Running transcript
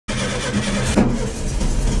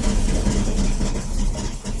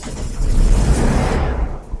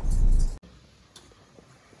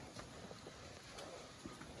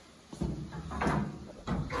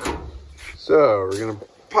So we're gonna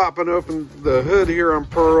pop it open the hood here on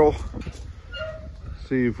Pearl.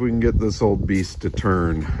 See if we can get this old beast to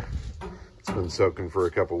turn. It's been soaking for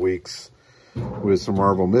a couple weeks with some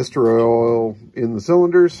Marvel Mister oil in the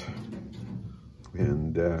cylinders.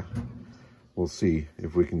 And we'll see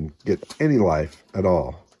if we can get any life at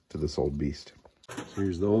all to this old beast. So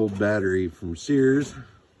here's the old battery from Sears.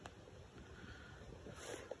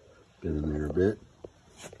 Been in there a bit.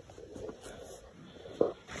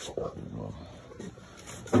 We'll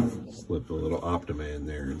slip a little Optima in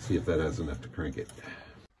there and see if that has enough to crank it.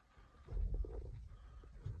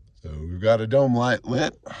 So we've got a dome light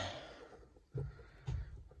lit.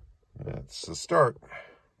 That's the start.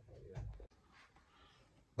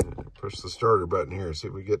 Push the starter button here, see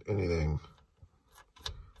if we get anything.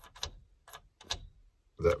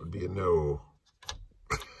 That would be a no.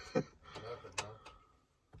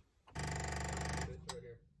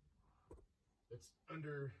 It's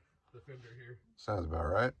under the fender here. Sounds about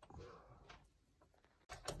right.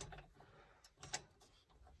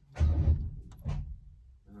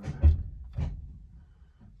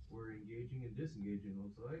 We're engaging and disengaging,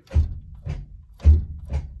 looks like.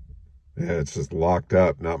 Yeah, it's just locked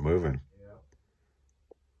up, not moving.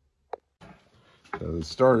 Yeah. So the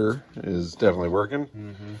starter is definitely working,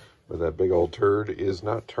 but that big old turd is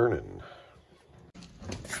not turning.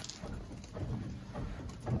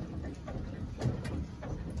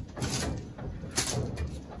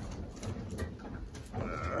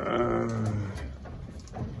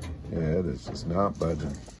 Yeah, it is just not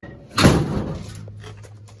budging.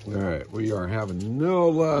 All right, we are having no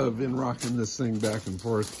love in rocking this thing back and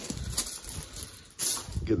forth,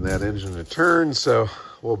 getting that engine to turn, so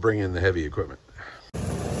we'll bring in the heavy equipment.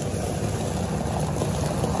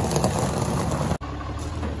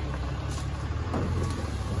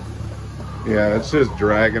 Yeah, it's just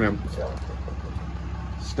dragging him.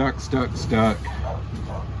 Stuck, stuck, stuck.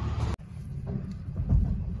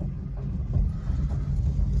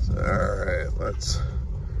 So, all right, let's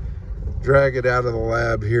drag it out of the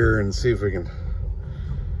lab here and see if we can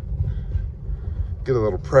get a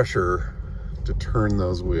little pressure to turn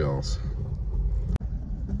those wheels.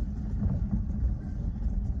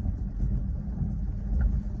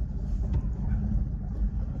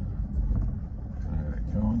 All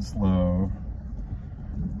right, going slow.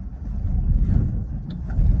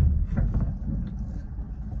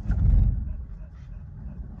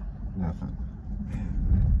 Nothing.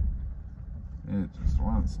 It just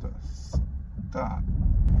wants to stop.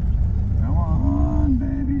 Come on,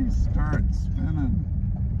 baby, start spinning.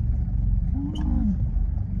 Come on.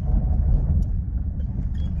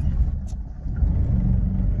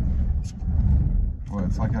 Boy,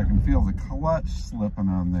 it's like I can feel the clutch slipping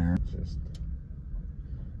on there.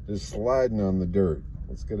 Just sliding on the dirt.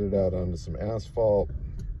 Let's get it out onto some asphalt.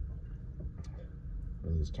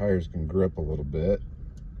 Those tires can grip a little bit.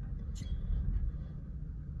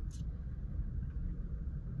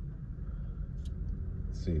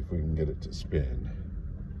 See if we can get it to spin.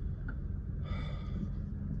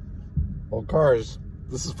 Old cars,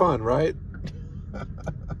 this is fun, right?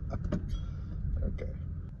 Okay.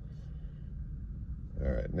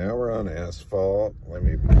 All right, now we're on asphalt. Let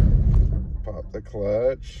me pop the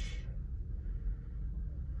clutch.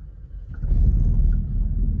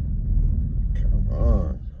 Come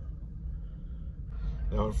on.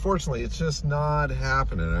 Now, unfortunately, it's just not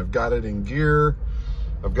happening. I've got it in gear.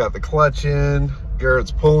 I've got the clutch in.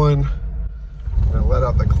 Garrett's pulling. I let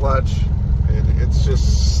out the clutch, and it's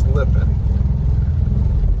just slipping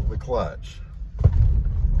the clutch.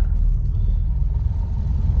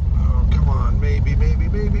 Oh, come on, maybe, maybe,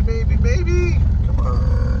 maybe, maybe, maybe. Come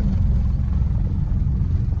on.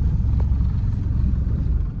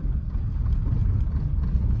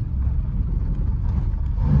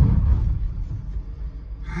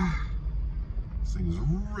 This thing is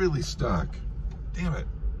really stuck. Damn it.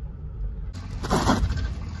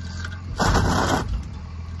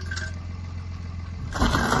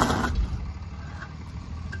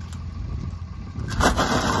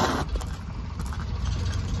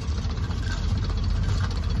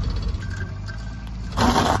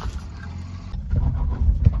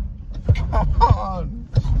 Come on.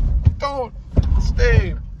 Don't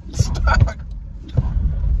stay stuck.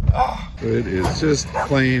 Oh, it is just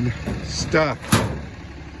plain stuck.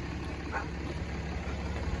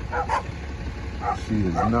 She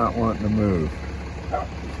is not wanting to move.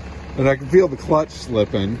 And I can feel the clutch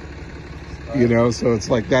slipping, you know, so it's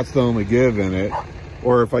like that's the only give in it.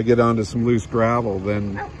 Or if I get onto some loose gravel,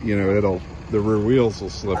 then, you know, the rear wheels will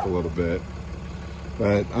slip a little bit.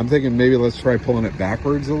 But I'm thinking maybe let's try pulling it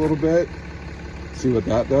backwards a little bit. See what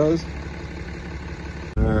that does.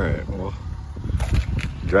 All right, well,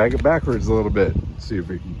 drag it backwards a little bit. See if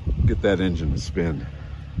we can get that engine to spin.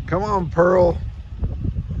 Come on, Pearl.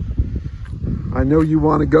 I know you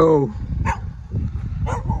want to go.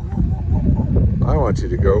 I want you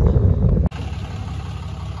to go.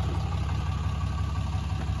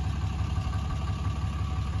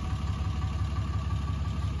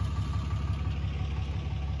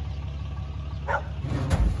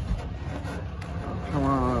 Come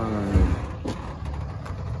on.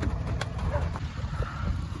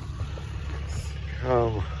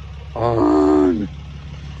 Come on.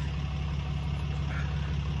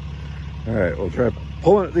 All right, we'll try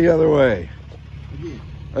pulling it the other way.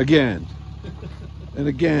 Again. And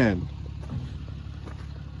again.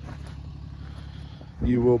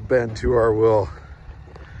 You will bend to our will,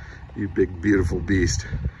 you big, beautiful beast.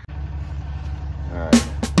 All right.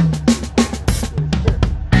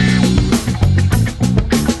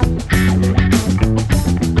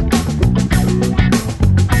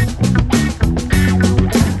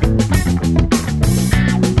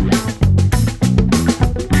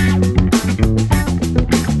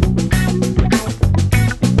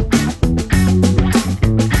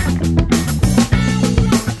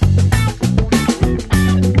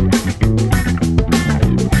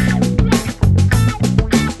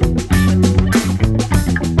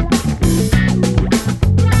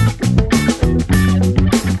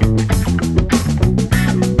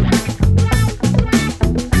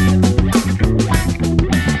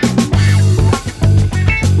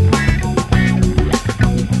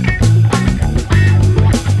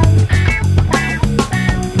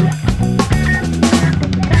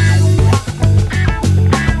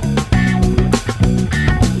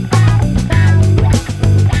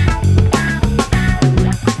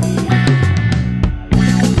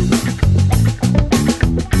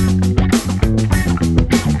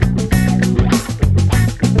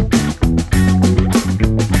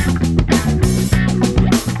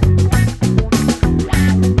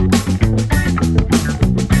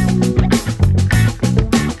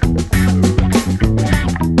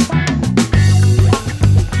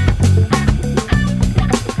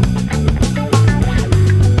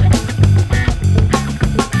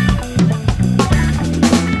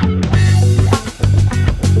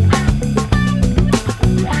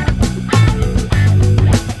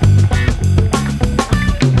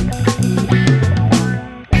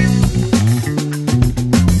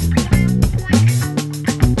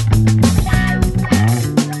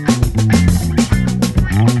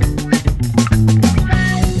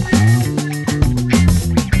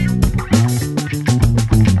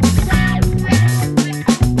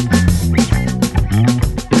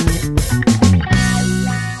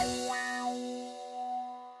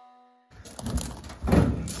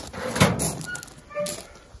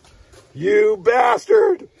 You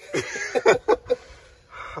bastard!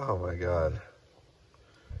 Oh my God.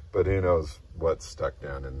 But who knows what's stuck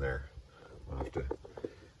down in there. I'll have to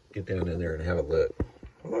get down in there and have it lit.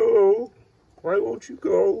 Hello? Why won't you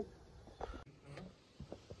go?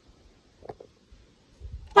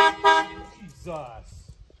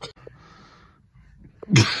 Jesus.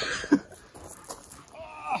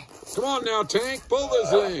 Come on now, Tank. Pull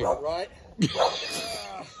this thing. Right.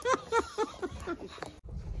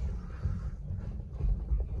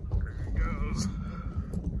 Goes.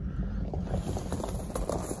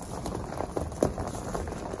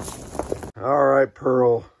 All right,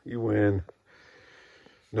 Pearl, you win.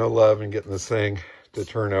 No love in getting this thing to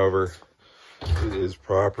turn over. It is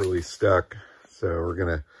properly stuck. So we're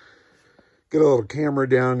gonna get a little camera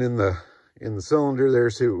down in the cylinder there,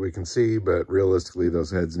 see what we can see. But realistically, those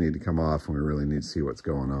heads need to come off, and we really need to see what's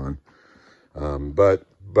going on. But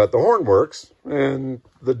the horn works, and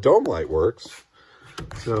the dome light works.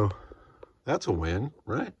 So that's a win,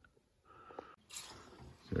 right?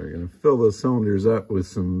 So we're gonna fill those cylinders up with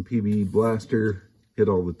some PB blaster, hit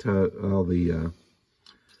all the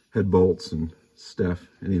head bolts and stuff,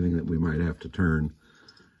 anything that we might have to turn,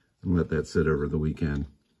 and let that sit over the weekend,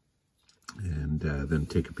 and then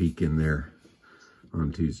take a peek in there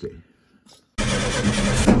on Tuesday.